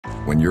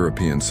When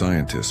European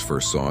scientists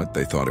first saw it,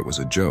 they thought it was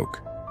a joke.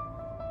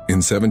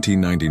 In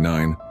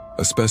 1799,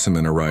 a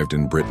specimen arrived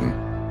in Britain,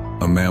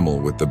 a mammal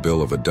with the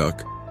bill of a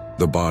duck,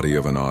 the body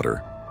of an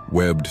otter,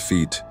 webbed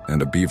feet,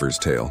 and a beaver's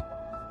tail.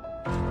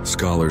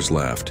 Scholars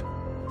laughed.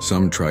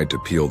 Some tried to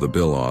peel the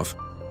bill off,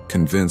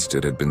 convinced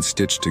it had been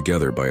stitched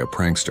together by a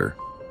prankster.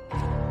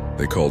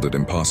 They called it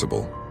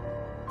impossible,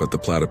 but the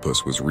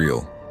platypus was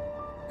real,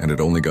 and it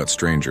only got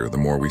stranger the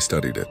more we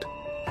studied it.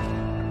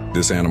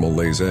 This animal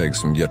lays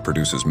eggs and yet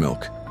produces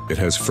milk. It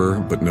has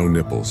fur but no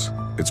nipples.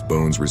 Its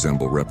bones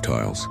resemble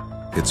reptiles.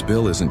 Its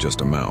bill isn't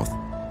just a mouth.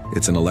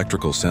 It's an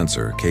electrical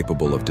sensor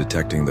capable of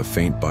detecting the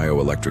faint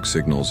bioelectric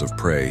signals of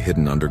prey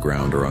hidden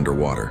underground or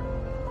underwater.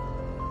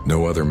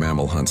 No other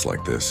mammal hunts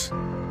like this.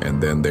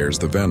 And then there's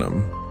the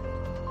venom.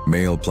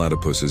 Male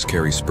platypuses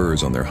carry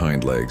spurs on their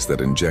hind legs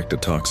that inject a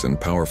toxin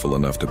powerful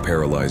enough to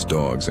paralyze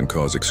dogs and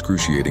cause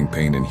excruciating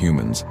pain in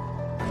humans.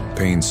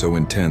 Pain so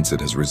intense it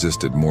has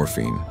resisted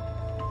morphine.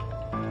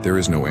 There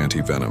is no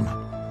anti-venom.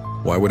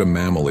 Why would a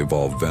mammal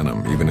evolve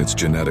venom? Even its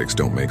genetics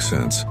don't make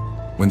sense.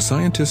 When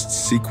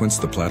scientists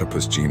sequenced the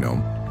platypus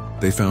genome,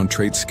 they found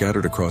traits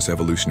scattered across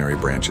evolutionary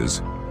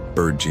branches: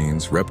 bird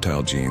genes,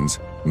 reptile genes,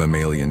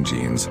 mammalian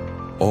genes,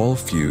 all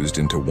fused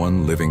into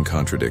one living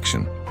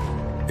contradiction.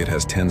 It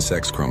has 10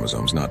 sex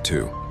chromosomes, not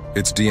 2.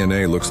 Its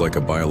DNA looks like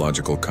a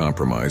biological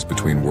compromise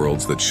between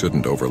worlds that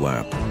shouldn't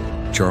overlap.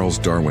 Charles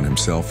Darwin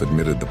himself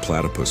admitted the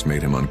platypus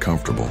made him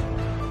uncomfortable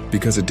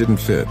because it didn't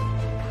fit.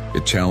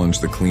 It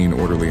challenged the clean,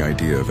 orderly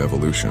idea of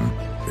evolution.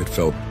 It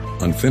felt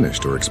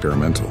unfinished or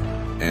experimental.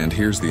 And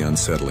here's the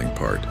unsettling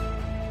part.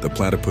 The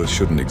platypus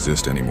shouldn't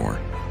exist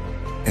anymore.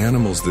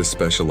 Animals this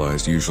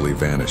specialized usually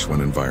vanish when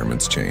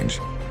environments change.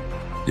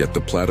 Yet the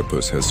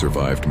platypus has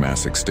survived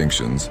mass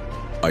extinctions,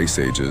 ice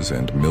ages,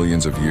 and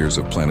millions of years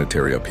of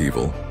planetary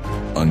upheaval,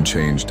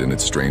 unchanged in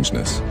its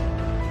strangeness.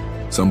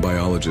 Some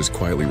biologists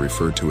quietly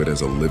refer to it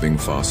as a living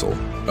fossil.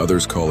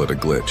 Others call it a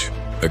glitch,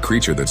 a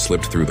creature that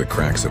slipped through the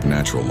cracks of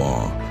natural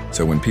law.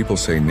 So when people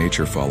say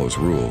nature follows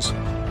rules,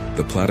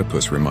 the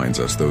platypus reminds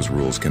us those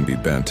rules can be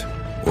bent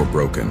or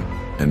broken.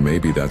 And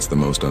maybe that's the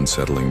most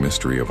unsettling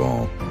mystery of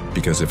all.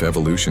 Because if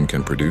evolution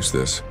can produce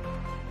this,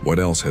 what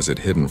else has it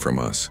hidden from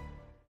us?